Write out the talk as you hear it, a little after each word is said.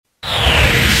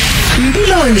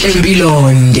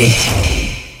Impilonde.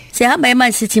 Sihamba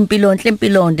imali sithi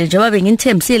impilonde njengoba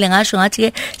benginithembisile ngasho ngathi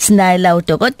ke sinaye la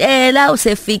udokotela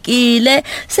sefikile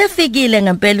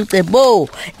ngempela ucebo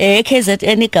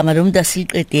KZN igama lomuntu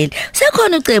asiliqedeli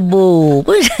sekhona ucebo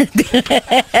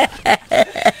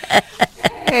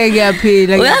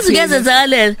Ngiyaphila. Uyazi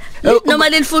ngezenzakalela noma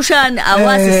lelifushane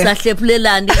awazi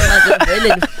sisahlephulelani maze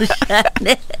vele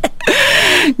lifushane.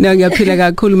 No ngiyaphila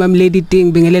kakhulu Mam Lady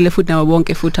Ding bingelele futhi nawo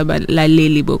bonke futhi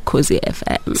abalaleli bokhozi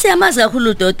FM. Siyamazi kakhulu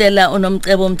udokotela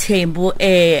unomcebo omthembu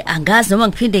angazi noma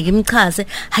ngiphinde ngimchaze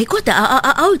hayi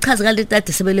kodwa awuchaze ngale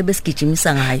tade sebele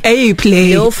besigijimisa ngayo. Hey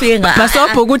play.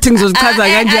 Basobho ukuthi ngizozichaza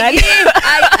kanjani.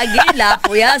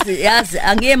 Angilapho yazi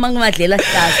angiye mangimadlela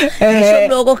sihlaza. Ngisho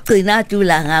lokho okugcina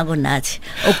adula ngako nathi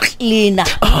okucleaner.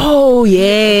 Oh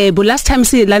yeah, but last time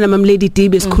silana Mam Lady D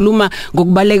besikhuluma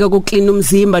ngokubaleka kokuclean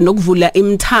umzimba nokuvula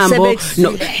imthambo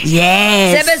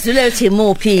yes sebezule uthi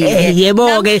muphi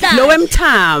yebo ke lo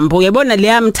wemthambo yabona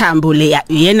leya mthambo le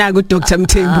yena ku Dr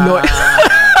Mthembu lo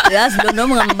yazi lo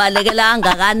noma ngambalekela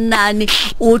angakanani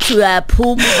uthi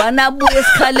uyaphuma banabuye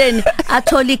esikhaleni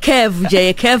athola icave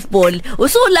nje cave ball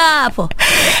usulapho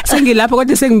sengilapho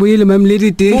kodwa sengibuyile Mam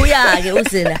Lady D uya ke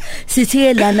uzela sithi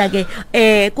ke lana ke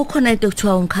kukhona into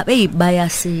ekuthiwa umkhabe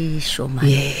eyibayasisho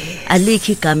manje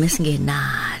alikho igama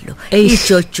esingenalo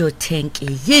iJojo tank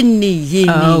yini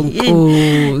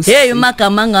hey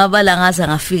magama ngabala ngaza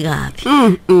ngafikaphi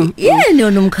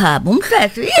yini nomkhaba umhlahla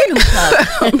yini umkhaba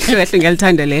umhlahla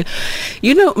ngiyalithanda le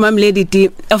you know Mam Lady D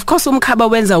of course umkhaba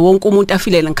wenza wonke umuntu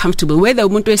afeel uncomfortable whether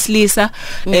umuntu wesilisa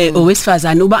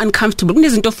owesifazana uba uncomfortable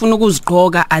kunezinto ofuna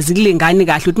ukuzigqoka azikulingani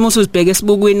kahle uthi musu uzibheke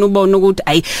esibukweni ubone ukuthi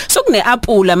ayi sokune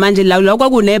apula manje la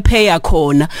kwakune pear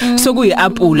khona sokuyi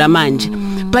apula manje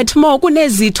but more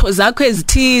kunezitho zakho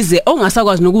ezithize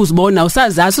ongasakwazi nokuzibona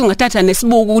usazazi ungathatha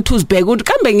nesibuku ukuthi uzibheke ukuthi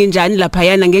kambe nginjani lapha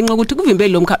yana ngenxa ukuthi kuvimbe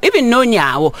lo mkhaba even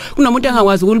nonyawo kunomuntu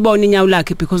engakwazi ukulibona inyawo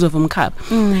lakhe because of umkhaba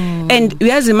and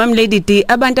uyazi Mam Lady D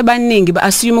abantu abaningi ba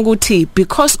assume ukuthi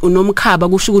because unomkhaba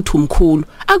kusho ukuthi umkhulu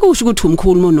akusho ukuthi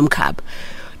umkhulu unomkhaba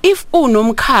if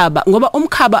unomkhaba ngoba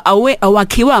umkhaba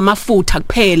awakhiwa amafutha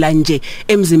kuphela nje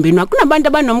emzimbeni wakho kunabantu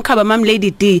abanomkhaba Mam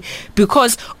Lady D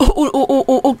because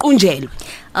uqunjelwe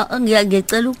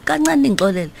ngiyacela ukancane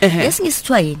ngixolele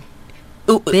esingisithwa yini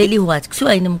belly what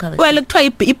kuthiwa yini umkhaba well kuthiwa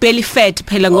ibelly fat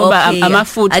phela ngoba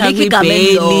amafutha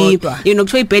kwibelly you know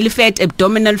kuthiwa ibelly fat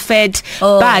abdominal fat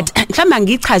but mhlawumbe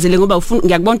ngichazele ngoba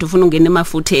ngiyakubona ufuna ungena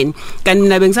emafutheni kanti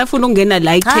mina bengisafuna ukungena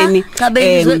la ekutheni cha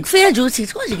bekufika nje ukuthi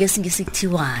konje ke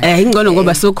singisikuthiwana ingcono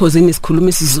ngoba sokhozini isikhuluma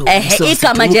isizulu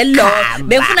igama nje lo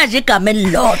bengifuna nje igama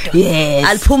elilodwa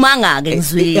aliphumanga ke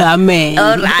ngizwini amen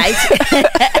all right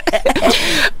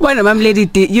bona Mam Lady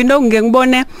D you know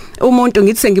ngengibone umuntu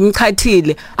ngithi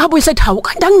sengimchathile abuyisethi hawu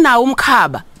kanti anginawo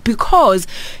umkhaba because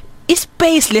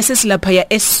ispace lesesilapha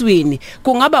ya eswini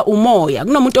kungaba umoya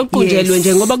kunomuntu oqunjelwe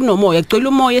nje ngoba kunomoya kucela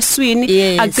umoya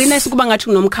eswini agcina sikuba ngathi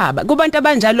kunomkhaba kubantu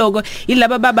abanjalo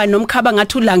yilaba baba nomkhaba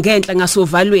ngathi ulangenhla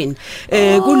ngasovalweni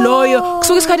kuloyo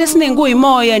kusuka isikhathi esiningi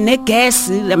kuyimoya negas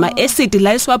lama acid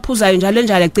la esiwaphuzayo njalo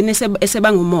agcina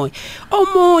esebanga umoya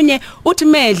omunye uthi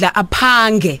medla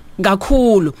aphange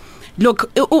kakhulu look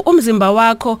umzimba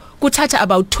wakho kuthatha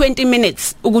about 20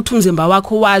 minutes ukuthi umzimba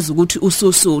wakho wazi ukuthi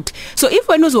ususuthi so if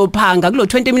wena uzophanga kulo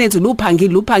 20 minutes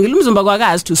luphangile umzimba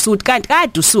kwakazi to suit kanti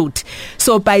kade usuthi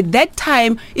so by that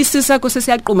time isisu sakho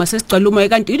sesiyaqhuma sesigcwala umoya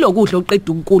kanti ilokudla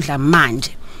oqeda ukudla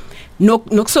manje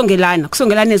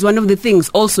nokusongelana is one of the things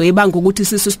also ebanga ukuthi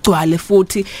isisu sigcwale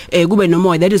futhi kube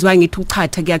nomoya that is why ngithi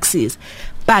uchatha kuyakusiza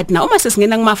but na uma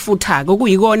sesingena kumafutha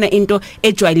kokuyikona into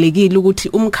ejwayelekile ukuthi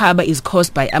umkhaba is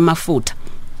caused by amafutha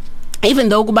even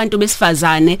though kubantu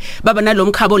besifazane baba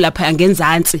nalomkhabo lapha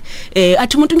angenzansi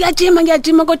athi umuntu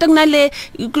ngiyajima kodwa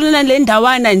kunale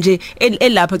ndawana nje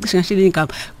elapha cishe ngashila igama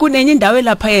kunenye indawo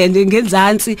lapha nje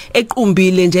ngenzansi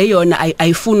equmbile nje yona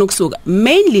ayifuna ukusuka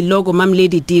mainly logo Mam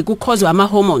Lady D kukhozwa ama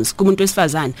hormones kumuntu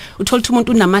wesifazane uthola ukuthi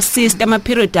umuntu unama cyst ama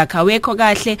period akhe awekho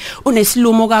kahle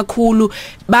unesilumo kakhulu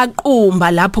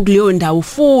baqumba lapho kuleyo ndawo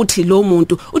futhi lo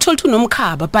muntu uthola ukuthi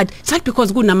unomkhaba but it's not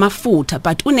because kunamafutha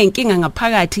but unenkinga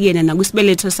ngaphakathi yena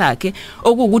nakwisibeletho sakhe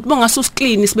okuwukuthi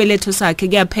bongasuclean isibeletho sakhe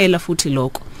kuyaphela futhi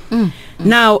lokho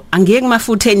now angeke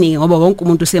mafutheni ngoba wonke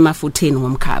umuntu usemafutheni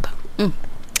ngomkhaba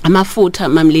amafutha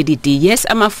Mam Lady D yes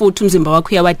amafutha umzimba wakho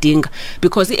uyawadinga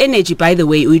because energy by the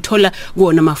way uyithola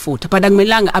kuona amafutha but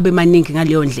akumelanga abe maningi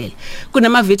ngaleyo ndlela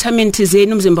kunama vitamins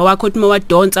zeni umzimba wakho uthi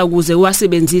mawadonsa ukuze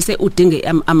uwasebenzise udinge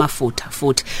amafutha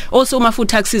futhi also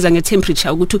amafutha akusiza ngetemperature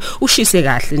ukuthi ushise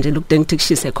kahle nje lokudinga ukuthi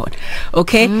kushise khona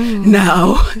okay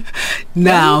now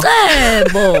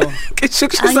Mcebo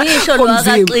angisho lo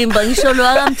akaqimba ngisho lo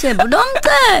akamthembu lo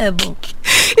Mcebo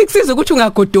ikusiza ukuthi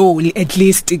ungagodoli at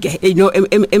least ke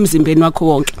emzimbeni wakho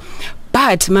wonke.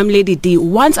 But Mamlady D,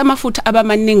 once amafutha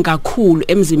abamaningi kakhulu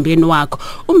emzimbeni wakho,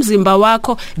 umzimba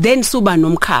wakho then suba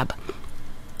nomkhaba.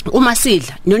 Uma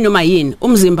sidla noma yini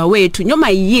umzimba wethu noma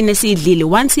yini esidlile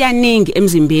once yaningi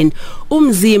emzimbeni,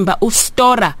 umzimba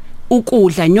ustora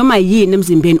ukudla noma yini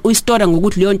emzimbeni uyistora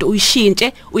ngokuthi leyo nto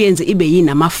uyishintshe uyenze ibe yini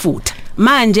amafutha.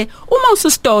 Manje uma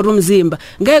usustore umzimba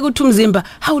ngeke ukuthi umzimba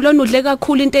hawulona udle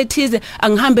kakhulu into ethize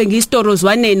angihambe ngiyistore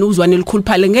zwaneni uzwane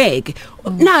likhuluphale ngeke.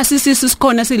 Nasi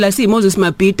sikhona sila siMoses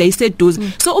Mabhida iseduze,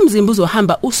 so umzimba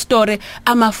uzohamba ustore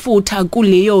amafutha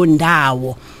kuleyo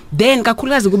ndawo. Then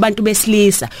kakhulukazi kubantu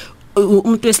besilisa,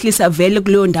 umuntu wesilisa vele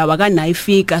kuleyo ndawo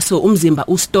akanayifika, so umzimba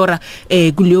ustora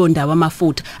kuleyo ndawo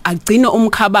amafutha agcina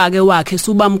umkhabake wakhe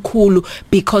suba mkhulu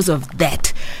because of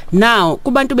that. Now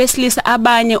kubantu besilisa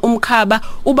abanye umkhaba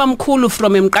uba mkhulu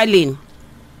from emqaleni,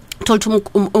 thola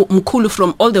umkhulu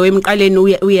from all the way emqaleni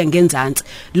uye ngenzansi.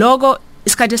 Lokho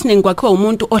isikhathi esiningi kwakho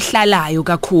umuntu ohlalayo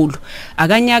kakhulu,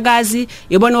 akanyakazi.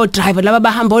 Yabona o driver laba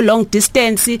bahamba long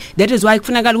distance, that is why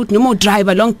kufunakala ukuthi noma u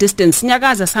driver long distance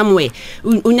nyakaza somewhere,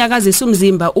 unyakazisa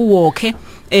umzimba uwalke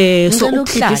so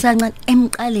ukuhlala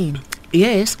emqaleni.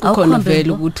 Yes, ukhona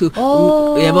vele ukuthi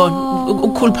yabona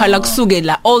ukukhuluphala kusuke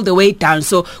la all the way down,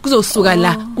 so kuzosuka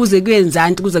la kuze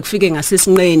kuyenzanti kuze kufike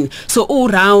ngasesinqeni, so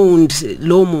round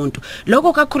lo muntu.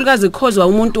 Lokho kakhulukazi khozwa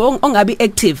umuntu ongabi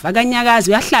active,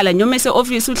 akanyakazi, uyahlala noma ese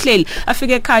office uhleli,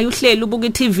 afike ekhaya uhleli ubuka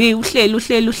iTV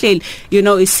uhleli, you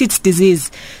know, it's seats disease.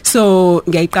 So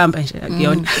ngiyayiqamba nje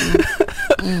akuyona.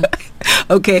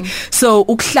 Okay, so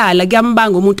ukuhlala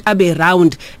kuyambanga umuntu abe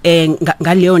round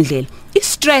ngaleyo ndlela.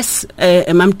 Stress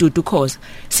mamdudu cause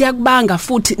siyakubanga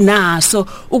futhi naso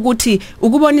ukuthi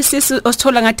ukubona isisi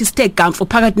osithola ngathi sithe gamfu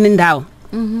phakathi nendawo.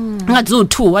 Ngathi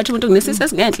u2 wathi umuntu kunesisi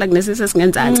esingenhla kunesisi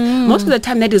esingenzansi. Most of the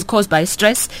time that is caused by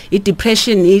stress,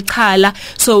 depression, ikhala.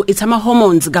 So it's ama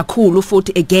hormones kakhulu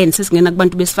futhi again sesingena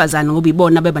kubantu besifazana ngoba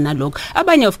ibona beba nalokho.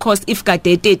 Abanye of course if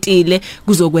kade etetile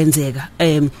kuzokwenzeka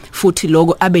futhi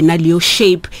lokho abe naliyo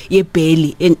shape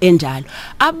yebelly enjalo.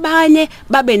 Abanye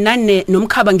babe nane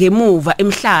nomkhaba ngemuva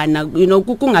emhlana, you know,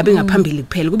 kungabe ngaphambili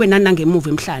kuphela kube nana ngemuva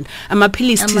emhlana.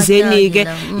 Amaphilisi thizeni ke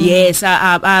yes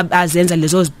azenza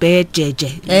lezo zibheje.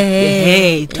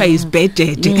 Hey, try is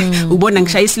bejeje. Ubona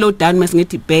ngishaya slow down mase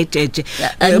ngithi bejeje.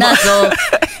 Nazo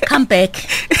come back.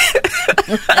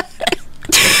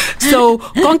 So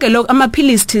konke lokho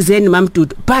amaphilisi thizeni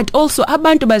mamdudu, but also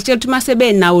abantu bazitshela ukuthi mase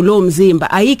benawo lo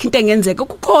mzimba ayikho into engenzeka,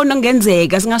 kukhona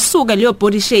ngenzeka singasuka leyo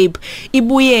body shape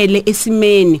ibuyele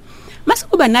esimeni. Mase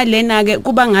kuba nalena ke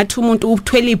kuba ngathi umuntu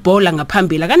uthwele ibhola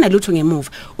ngaphambili akanalutho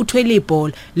ngemuva, uthwele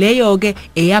ibhola leyo ke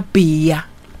eyabhiya.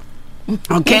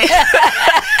 Okay.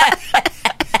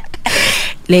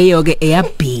 Leyo ke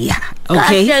eyabhiya.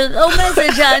 Okay. Kahle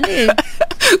umenze njani?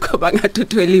 Kuba ngathi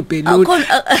uthwele ibheluni.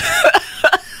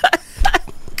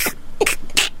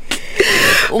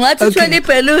 Ungathi uthwele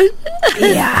ibheluni?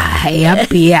 Yeah,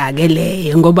 yabhiya ke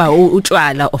leyo ngoba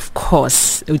utshwala of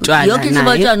course, utshwala naye. Yonke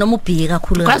izibotshwa noma ubhiye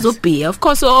kakhulu. Kwazi ubhiya of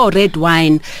course red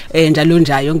wine njalo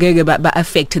njayo ngeke ba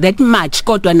affect that much,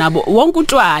 kodwa nabo wonke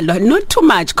utshwala not too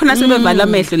much khona sebevala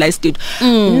amehlo la studio.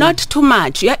 Not too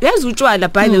much. Yazi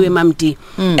utshwala by the way mamdi.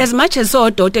 As much as so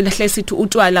dokotela hle sithi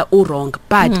utshwala wrong,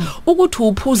 but ukuthi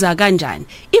uphuza kanjani.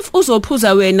 If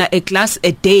uzophuza wena a glass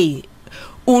a day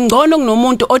ungcono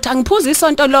kunomuntu othi angiphuza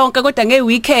isonto lonke kodwa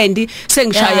ngeweekend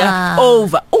sengishaya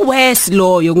over worse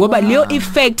loyo ngoba leyo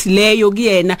effect leyo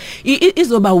kuyena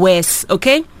izoba worse.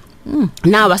 Okay,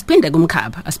 now asiphinde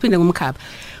kumkhaba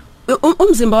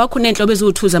umzimba wakho nenhlobo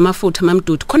ezuthuza amafutha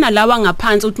mamdudu khona lawa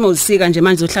ngaphansi uthi mawusika nje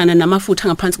manje uhlana namafutha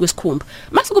ngaphansi kwesikhumba.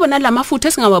 Mase kuba nalamafutha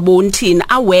esingawaboni thina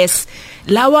awes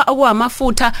lawa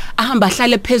okwamafutha ahamba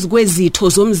ahlale phezulu kwezitho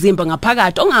zomzimba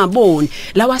ngaphakathi ongaboni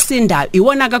lawa sindayo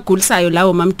iwona kagulisayo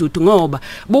lawo mamdudu ngoba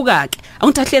buka ke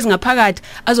awuthi ahlezi ngaphakathi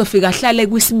azofika ahlale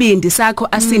kwisibindi sakho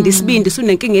asinde isibindi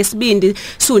sunenkinga yesibindi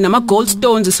sunama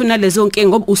gallstones sunalezo nkinga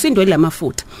ngoba usindwe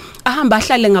lamafutha ahamba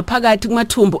ahlale ngaphakathi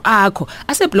kumathumbu akho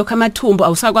aseblock amathumbu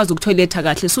awusakwazi ukuthoiletha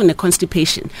kahle sune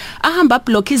constipation ahamba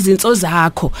block izinso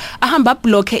zakho ahamba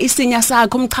block isinya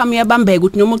sakho umchamo uyabambeka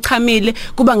ukuthi noma uchamile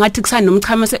kuba ngathi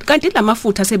kusanomchamo kanti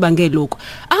lamafutha sebange lokho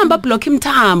ahamba block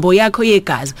imthambo yakho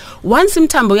yegazi. Once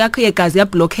imthambo yakho yegazi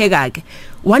yablockeka ke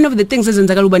one of the things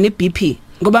ezenzakala uba ne BP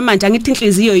ngoba manje angithi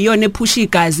inhliziyo iyona ephusha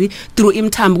igazi through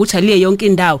imthambo ukuthi aliye yonke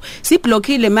indawo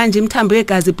siblockile manje imthambo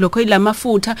yegazi blockwe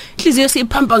lamafutha inhliziyo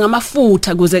siyiphampa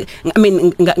ngamafutha kuze I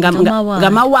mean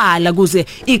ngamawala kuze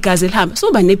igazi lihamba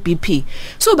soba ne BP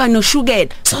soba no sugar.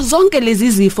 So zonke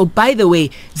lezi zifo by the way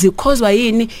zikhozwa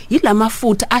yini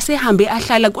yilamafutha asehambe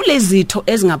ahlala kulezitho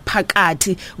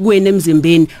ezingaphakathi kwena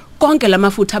emzimbeni konke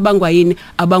lamafutha abangwa yini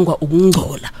abangwa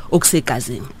ukungcola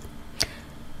okusegazini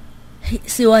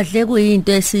siwadle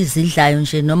kuyinto esizidlayo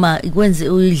nje noma ikwenze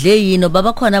uyidle yini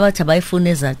baba khona abathi abayifuna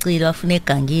ezacile bafuna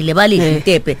egangile balidla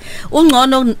intebe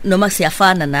ungcono noma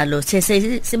siyafana nalo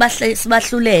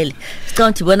sibahlulele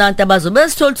siconthi bona abantu abazobe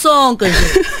sithola sonke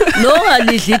nje no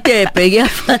alidla intebe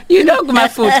kuyafana you know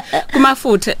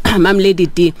kumafutha mam lady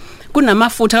D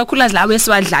kunamafutha kakhulukazi lawo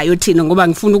esiwadlayo thina ngoba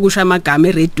ngifuna ukusha amagama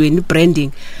eredweni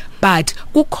branding but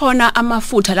kukhona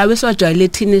amafutha lawo esiwajwayele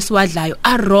thina esiwadlayo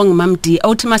are wrong mam D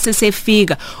awuthi mase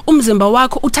sefika umzimba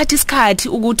wakho uthatha isikhathi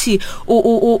ukuthi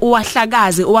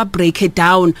uwahlakaze uwa break it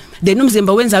down then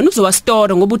umzimba wenzani uzowa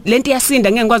store ngoba lento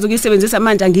iyasinda ngeke ngikwazi ukuyisebenzisa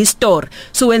manje angiyistore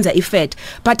so wenza ifat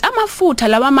but amafutha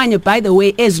lawa amanye by the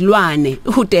way ezilwane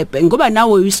udebe ngoba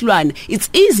nawe uyisilwane it's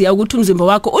easier ukuthi umzimba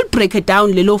wakho ul break it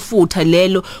down lelo futha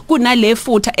lelo kunale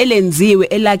futha elenziwe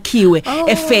elakhiwe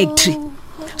efactory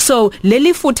so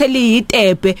leli futha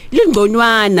liyitepe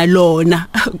lingconywana lona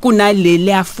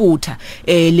kunaleli afutha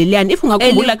leliyani if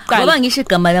ungakhumbula kuqala ngoba ngisho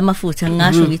igama lamafutha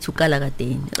ngisho ngithi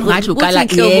ukalakateni ngisho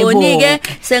ukalakateni ke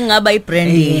sengaba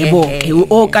ibranding yebo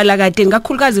okalakateni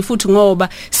kakhulukazi futhi ngoba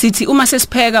sithi uma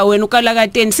sesipheka wena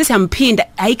ukalakateni sisiyamphinda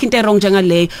ayikho into wrong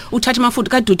njengaleyo uthatha amafutha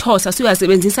kade uthosa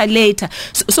siyasebenzisa later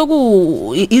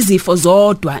soku izifo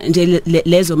zodwa nje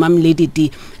lezo mam lady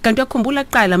D kanti uyakhumbula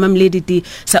kuqala mam lady D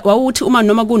wawuthi uma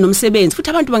noma kunomsebenzi futhi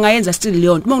abantu bangayenza still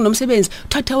leyo nto uma kunomsebenzi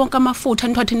uthatha wonke amafutha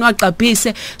nithathe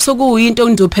niwaqabhise sokuyinto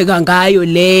engizopheka ngayo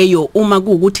leyo uma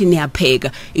kuukuthi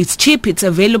niyapheka it's cheap it's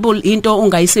available into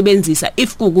ungayisebenzisa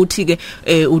if kuukuthi ke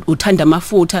uthanda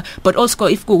amafutha but also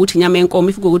if kuukuthi inyama yenkomo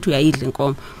if kuukuthi uyayidla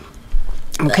inkomo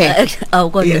okay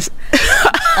awukodwa yes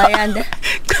ayanda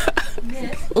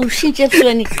ushintshe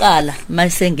ebusweni iqala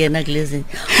masengena kulezi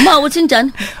uma uthi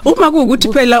njani uma kuukuthi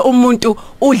phela umuntu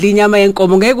udla inyama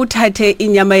yenkomo ngeke uthathe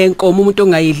inyama yenkomo umuntu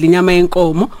ongayidla inyama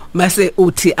yenkomo mase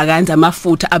uthi akanza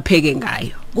amafutha apheke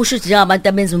ngayo kusho ukuthi abantu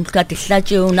abenza umkade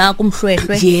ihlatshe nako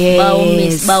umhlwehlwe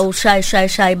bawumisa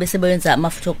bawushaya bese bayenza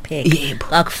amafutha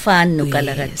okupheka akufani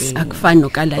nokalakateni akufani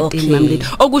nokalakateni mamleti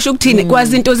okusho ukuthini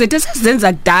kwazi into zethu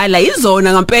esizenza kudala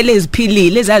izona ngempela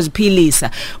eziphilile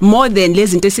ezaziphilisa more than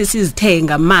lezi zinto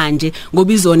esizithenga manje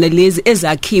ngoba izona lezi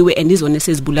ezakhiwe and izona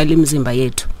esezibulala imizimba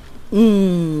yethu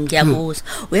ngiyabuza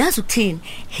uyazi ukuthini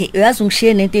uyazi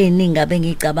ungishiye nento eziningi abe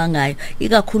ngicabangayo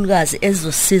ikakhulukazi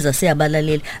ezizosiza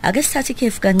siyabalaleli ake sithathe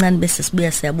ikhefu kancane bese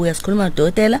sibuya sikhuluma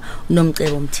nodokotela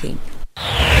unomcebo umthengi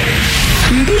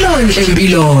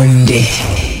impilonde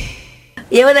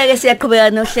yebona ke siyaqhubeka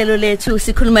nohlelo lethu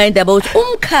sikhuluma indaba ukuthi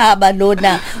umkhaba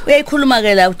lona uyayikhuluma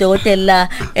ke la udokotela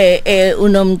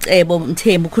unomcebo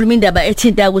Mthembu ukhuluma indaba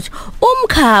ethinta ukuthi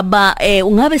umkhaba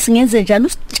ungabe singenze njani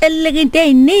usitsheleke into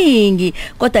eziningi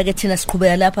kodwa ke thina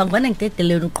siqhubeka lapha ngibona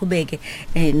ngidedeleni uqhubeke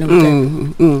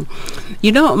nomcebo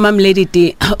you know mam lady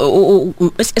D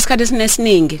esikhathi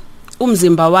esiningi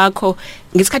umzimba wakho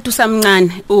ngesikhathi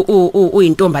usamncane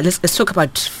uyintomba let's talk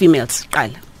about females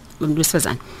qala umuntu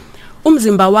wesifazane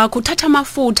umzimba wakho uthatha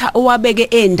amafutha owabeke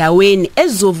endaweni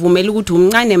ezizovumela ukuthi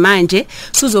umncane manje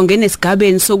sizongena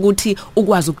esigabeni sokuthi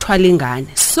ukwazi ukuthwala ingane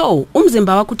so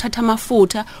umzimba wakho uthatha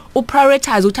amafutha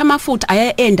uprioritize ukuthi amafutha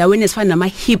aya endaweni ezifana nama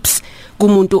hips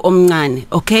kumuntu omncane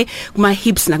okay kuma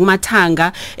hips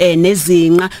nakumathanga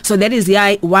nezinqa so that is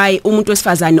why umuntu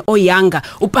wesifazane oyanga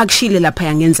upakishile lapha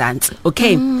yangenzansi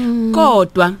okay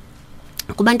kodwa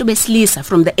kubantu besilisa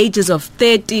from the ages of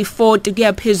 30 40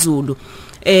 kuya phezulu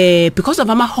because of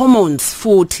ama hormones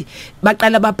futhi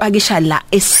baqala bapakisha la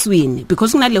eswini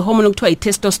because kunale hormone okuthiwa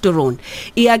i-testosterone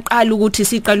iyaqala ukuthi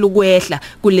siqala ukwehla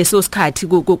kuleso sikhathi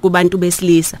kubantu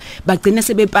besilisa bagcina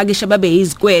sebepakisha babe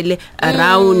yizikwele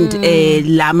around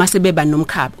la masebeba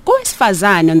nomkhaba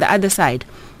kowesifazane on the other side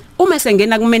uma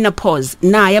sengena ku menopause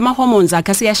naye ama hormones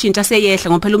akhe asiyashintsha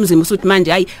seyehla ngoba phela umzimba usuthi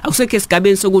manje hayi akusekho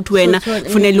esigabeni sokuthi wena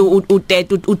kufanele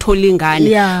uthola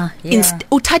ingane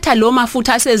uthatha lo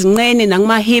mafutha asezincene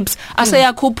nakuma hips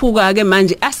aseyakhuphuka ke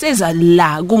manje aseza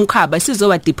la kumkhaba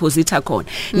sizoba deposita khona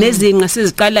nezinqa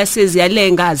siziqala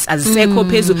seziyalenga azisekho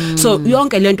phezulu so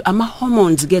yonke lento ama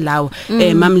hormones ke lawo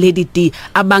mam lady D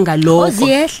abanga lokho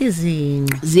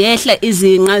ziyehla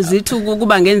izinqa zithi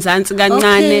kuba ngenzansi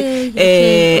kancane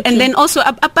and then also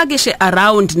apakishe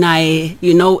around naye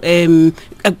you know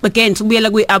again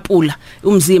kubuyela kwiapula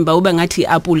umzimba ube ngathi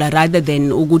iapula rather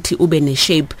than ukuthi ube ne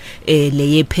shape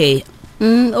leyepear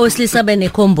osilisa bene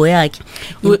combo yakhe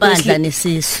impandla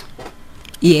nesisu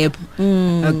yep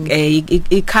okay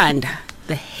ikhanda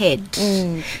the head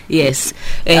yes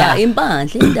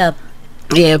impandla indaba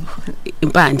yebo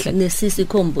impandla nesisi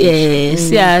khombo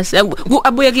yes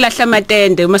abuye kulahla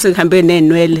amatende uma sekuhambe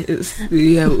nenwele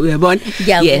uyabona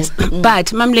yes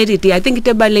but mam lady I think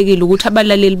into ebalekile ukuthi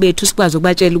abalaleli bethu sikwazi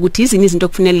ukubatshela ukuthi izini izinto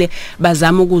okufanele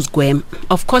bazama ukuzigwema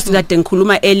of course kade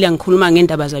ngikhuluma earlier ngikhuluma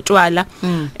ngendaba zatshwala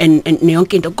and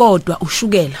yonke into kodwa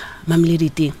ushukela mam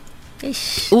lady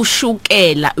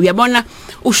ushukela uyabona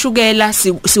ushukela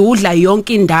siudla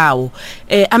yonke indawo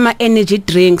ama energy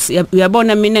drinks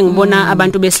uyabona mina ngibona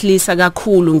abantu besilisa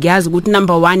kakhulu ngiyazi ukuthi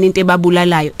number 1 into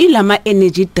ebabulalayo ilama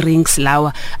energy drinks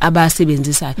lawa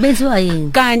abasebenzisayo benziwa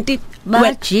yini kanti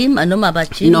ba gym noma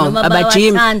abajim noma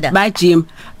bayathanda ba gym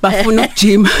bafuna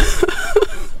ukujima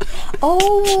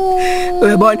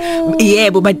uyabona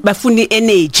yebo bafuna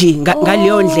energy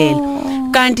ngaleyo ndlela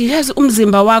kanti yazi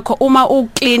umzimba wakho uma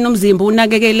uclean umzimba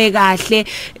unakekele kahle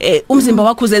umzimba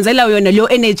wakho uzenzela yona leyo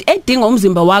energy edinga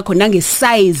umzimba wakho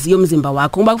nangesize yomzimba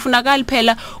wakho ngoba kufunakala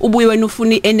phela ubuye wena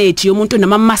ufuna energy yomuntu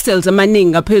nama muscles amaningi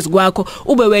ngaphezulu kwakho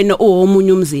ube wena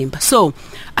omunye umzimba so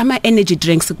ama energy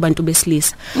drinks kubantu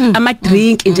besilisa ama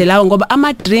drink nje lawo ngoba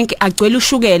ama drink agcwele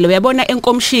ushukela uyabona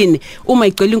enkomishini uma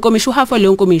igcwele inkomishi uhafa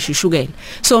leyo nkomishi ushukela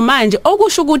so manje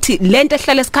okusho ukuthi lento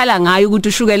ehlala esikhala ngayo ukuthi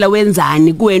ushukela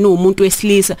wenzani kuwena umuntu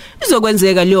wesilisa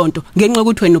izokwenzeka leyo nto ngenxa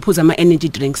yokuthi wena uphuza ama energy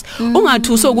drinks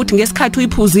ungathuso ukuthi ngesikhathi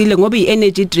uyiphuzile ngoba i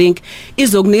energy drink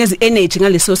izokunikeza energy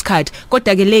ngaleso sikhathi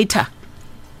kodwa ke later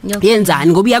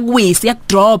yenzani ngoba iyakuwisa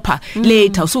iyakudropa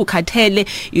later usukhathele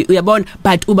uyabona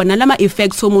but uba nalama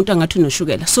effects somuntu angathi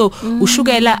unoshukela so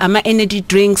ushukela ama energy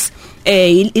drinks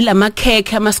ilama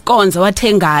cake ama scones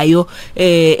wathengayo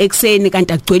ekseni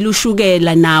kanti agcwele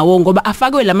ushukela nawo ngoba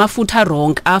afakwe lamafutha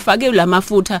wrong afakwe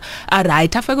lamafutha a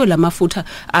right afakwe lamafutha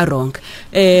a wrong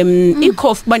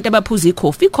icoffee kubantu abaphuza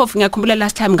icoffee ngiyakhumbula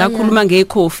last time ngakhuluma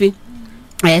ngecoffee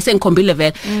sengikhombile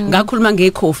vele ngakhuluma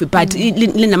ngecoffee but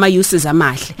linama uses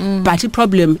amahle but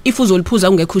iproblem if uzoliphuza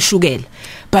ungekho ushukela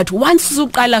but once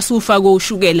usuqala sufaka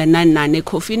ushukela nani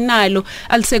ecoffee nalo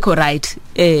alisekho right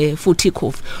futhi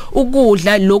icoffee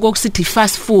ukudla lokho okusithi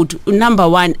fast food number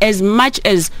 1 as much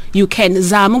as you can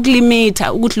zama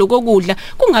ukulimita ukuthi lokho kudla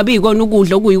kungabi ikona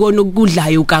ukudla okuyikona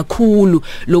ukudlayo kakhulu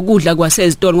lokudla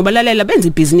kwasezitolo ngoba lalela benza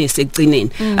ibusiness ekugcineni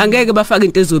angeke bafaka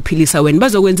into ezophilisa wena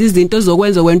bazokwenza izinto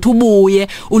ezokwenza wena ubuye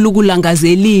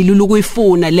ulukulangazelile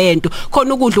ulukuyifuna lento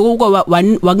khona ukudla ukwa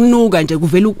wakunuka nje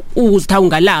kuvela uzitha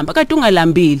ungalamba kade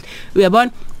ungalambile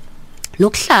uyabona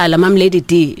nokuhlala mam lady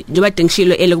D njengoba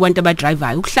dengishilo ele kubantu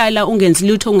abadrivayo ukuhlala ungenzi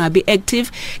lutho ungabi active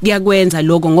kuyakwenza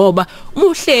lokho ngoba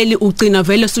umuhleli ugcina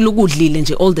vele sulukudlile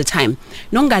nje all the time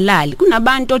nongalali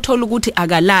kunabantu othola ukuthi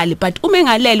akalali but uma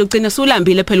engalele ugcina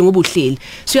sulambile phela ngoba uhleli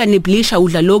suyaniblisha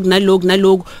udla lokho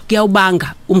nalokho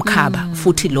kuyawubanga umkhaba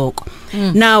futhi lokho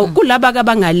now kulaba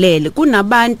abangalele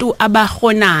kunabantu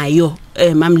abahonayo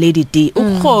mam lady D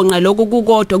ukukhonqa lokho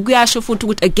kukodwa kuyasho futhi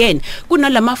ukuthi again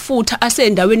kunalamafutha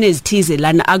asendaweni ezithize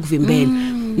lana akuvimbela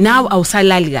now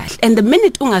awusalali kahle and the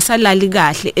minute ungasalali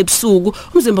kahle ebusuku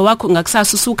umzimba wakho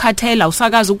ngakusasa usukhathela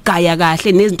usakaza ukugaya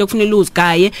kahle nezinto okufanele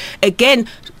uzigaye again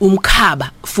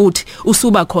umkhaba futhi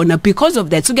usuba khona because of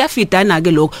that kuyafidana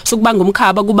ke lokho sokubanga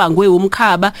umkhaba kubangwe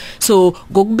umkhaba so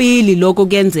kokubili lokho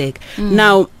kuyenzeka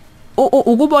now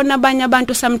ukubona abanye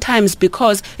abantu sometimes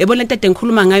because yebona into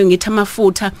engikhuluma ngayo ngithi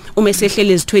amafutha uma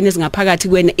esehlele ezithweni ezingaphakathi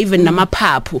kwena even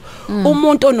namaphaphu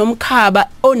umuntu onomkhaba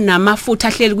onamafutha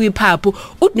ahleli kuyiphaphu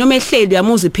uthi noma ehleli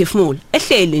uyamuza iphefumula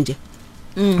ehleli nje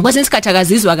kwesinye isikhathi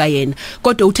akazizwa kayena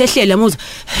kodwa uthehlele amuza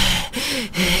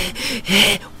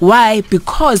why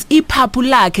because iphaphu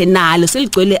lakhe nalo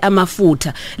seligcwele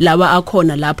amafutha lawa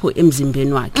akhona lapho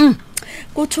emzimbeni wakhe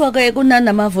kuthiwa ke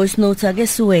kunanama voice notes ake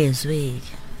siwezwe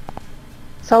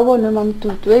Sawubona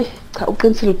mamdudu cha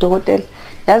uqinisile udokotela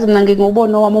yazi mina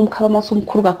ngingubona wami umkhaba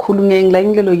masumkhulu kakhulu ngiyengila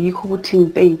ingelo yikho ukuthi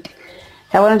ngipeyite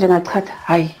yabona nje ngachatha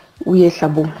hayi uyehla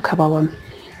bomkhaba wami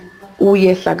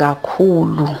uyehla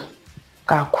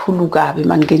kakhulu kabi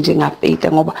manje nje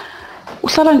ngapeyita ngoba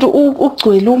usala nje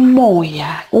ugcwele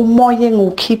umoya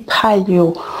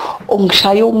engikhiphayo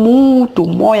ongishaya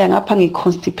umoya ngapha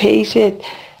ngiconstipation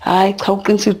hayi cha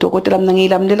uqinisile udokotela mina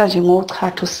ngiyilamulela nje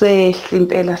ngochatha sehle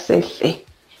impela sehle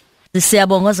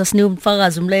Siyabonga sasinika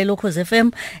umfakazi umlayelo Khoze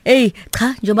FM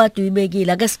cha njengoba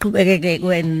duyibekile ake siqhubeke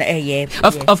kwena yebo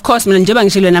of course mina njengoba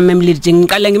ngishilo na memlid nje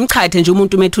ngiqala ngimchathe nje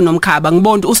umuntu methu nomkhaba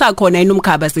ngibona usakhona yini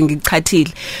umkhaba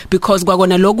sengichathile because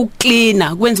kwakona lokhu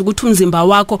cleaner kwenza ukuthi umzimba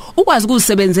wakho ukwazi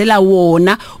ukuzisebenzela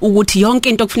wona ukuthi yonke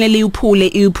into kufanele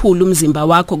iyiphule umzimba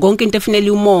wakho konke into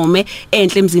efanele umome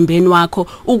enhle emzimbeni wakho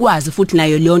ukwazi futhi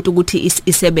nayo leyo nto ukuthi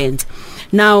isebenze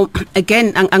now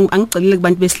again angicela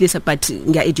kubantu besilisa but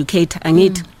ngiya educate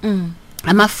angithi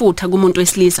amafutha kumuntu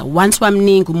wesilisa once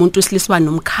wamningi umuntu wesilisa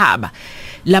nomkhaba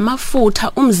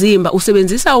lamafutha umzimba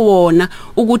usebenzisa wona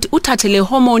ukuthi uthathe le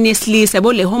hormone yesilisa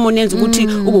yabo le hormone yenza ukuthi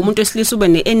ube umuntu wesilisa ube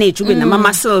ne-energy ube nama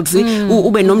muscles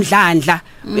ube nomdlandla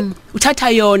uthatha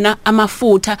yona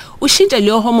amafutha ushintshe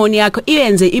le hormone yakho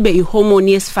iyenze ibe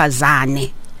ihormone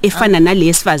yesifazane efana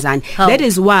nalesifazane. That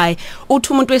is why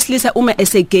uthi umuntu wesilisa uma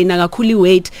esegaina kakhulu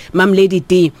weight mam lady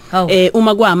D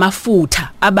uma kwamafutha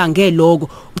abange lokho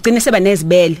ugcine seba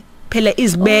nezibele phela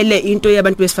izibele into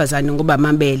yabantu besifazane ngoba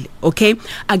amabele okay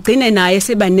agcine naye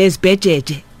seba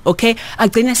nezibhejeje okay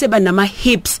agcine seba nama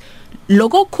hips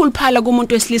lokho kukhuluphala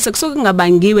kumuntu wesilisa kusuke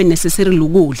kungabangiwe necessary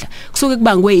ukudla kusuke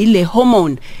kubangwe ile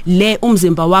hormone le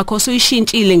umzimba wakho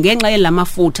soyishintshile ngenxa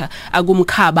yelamafutha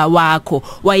akumkhaba wakho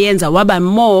wayenza waba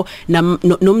more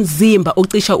nomzimba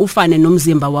ocisha ufane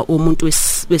nomzimba womuntu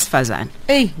wesifazane.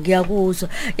 Ngiyakuzwa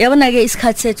yabona ke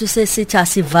isikhathi sethu sesithi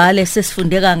asivale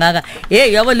sesifunde kangaka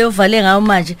yabo le uvale ngayo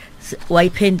manje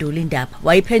wayiphendula indaba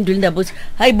uthi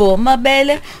hayibo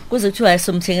mabele kuze kuthiwa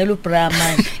somthengela ubra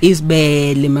manje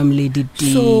isibele mam lady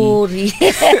D sorry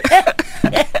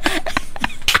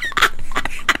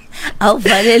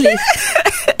awuvalele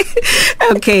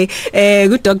okay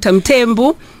ku Dr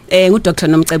Mthembu ngu-Dr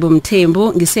Nomcebo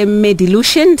Mthembu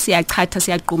ngise-Medilution siyachatha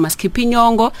siyaqhuma sikhipha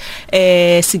inyongo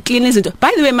siklina izinto. By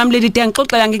the way mam lady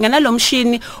ngixoxela nginganalo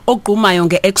mshini ogqumayo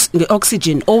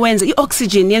nge-oxygen owenza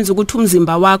i-oxygen yenza ukuthi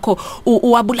umzimba wakho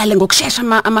uwabulale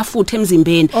ngokusheshsha amafutha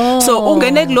emzimbeni. So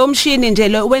ungene kulo mshini nje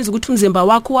lo wenza ukuthi umzimba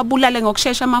wakho uwabulale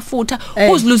ngokusheshsha amafutha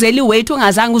uziluzela iweight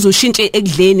ungazange uzoshintshe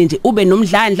ekudleni nje ube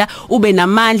nomdlandla ube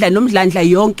namandla nomdlandla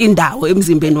yonke indawo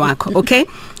emzimbeni wakho. Okay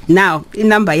now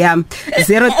inumber yam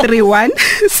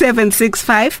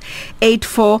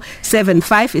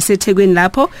 0317658475 isethekwini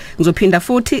lapho ngizophinda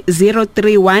futhi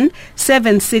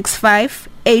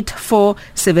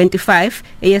 0317658475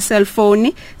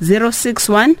 eyecellphone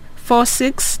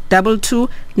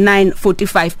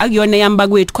 0614622945 akuyona yamba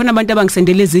kwethu khona abantu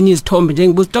abangisendele ezinye izithombe nje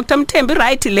ngibuza Dr Mthembu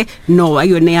right le no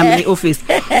akuyona yami e-office.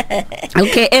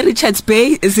 Okay Richards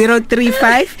Bay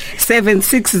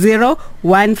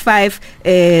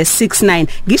 0357601569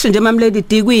 ngisho nje mam lady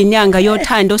D kuyinyanga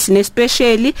yothando sine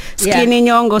special skin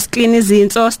inyongo skin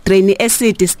izinso strain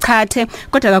acid sichathe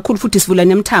kodwa kakhulu futhi sivula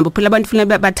nemthambo phela abantu funa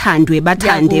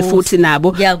bathande futhi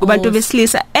nabo kubantu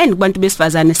besilisa and kubantu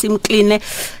besifazane simclean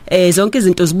zonke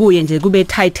izinto zibuye nje kube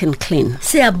tight and clean.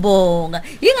 Siyabonga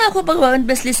ingakho abantu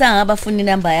besilisa ngabafuna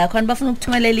inamba yakho abantu bafuna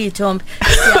ukuthumelela izithombe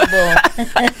siyabonga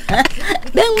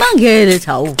bengimangele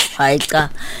thawu hayi cha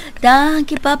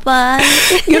danki papa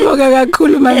ngibonga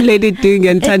kakhulu mam lady D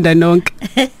ngiyanthanda nonke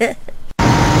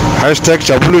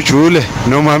 #Njabulo Bhembe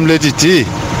no mam lady D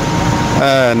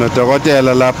no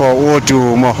dokotela lapho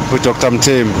udumo uDr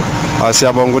Mthembu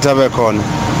asiyabonga ukuthi abe khona.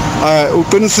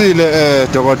 Uqinisile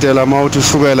dokotela mawuthi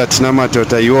ushukela thina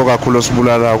madoda yiwo kakhulu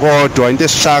osibulala kodwa into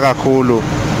esishaka kakhulu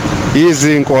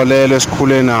izinkolelo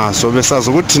esikhule nazo besazi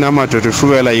ukuthi thina madoda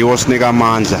ushukela yiwo sinika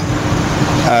amandla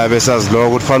besazi lokho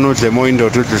ukuthi fanele udle moya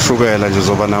indoda udle ushukela nje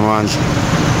zoba namandla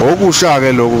okusha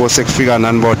ke lokho sekufika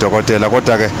nani bodokotela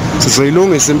kodwa ke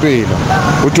sizoyilungisa impilo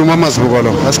uthi uma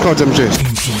mazibukolo asikhothe mshini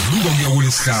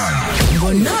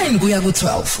ngo 9 kuya ku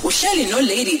 12 uhleli no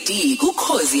Lady D ku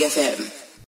Ukhozi FM.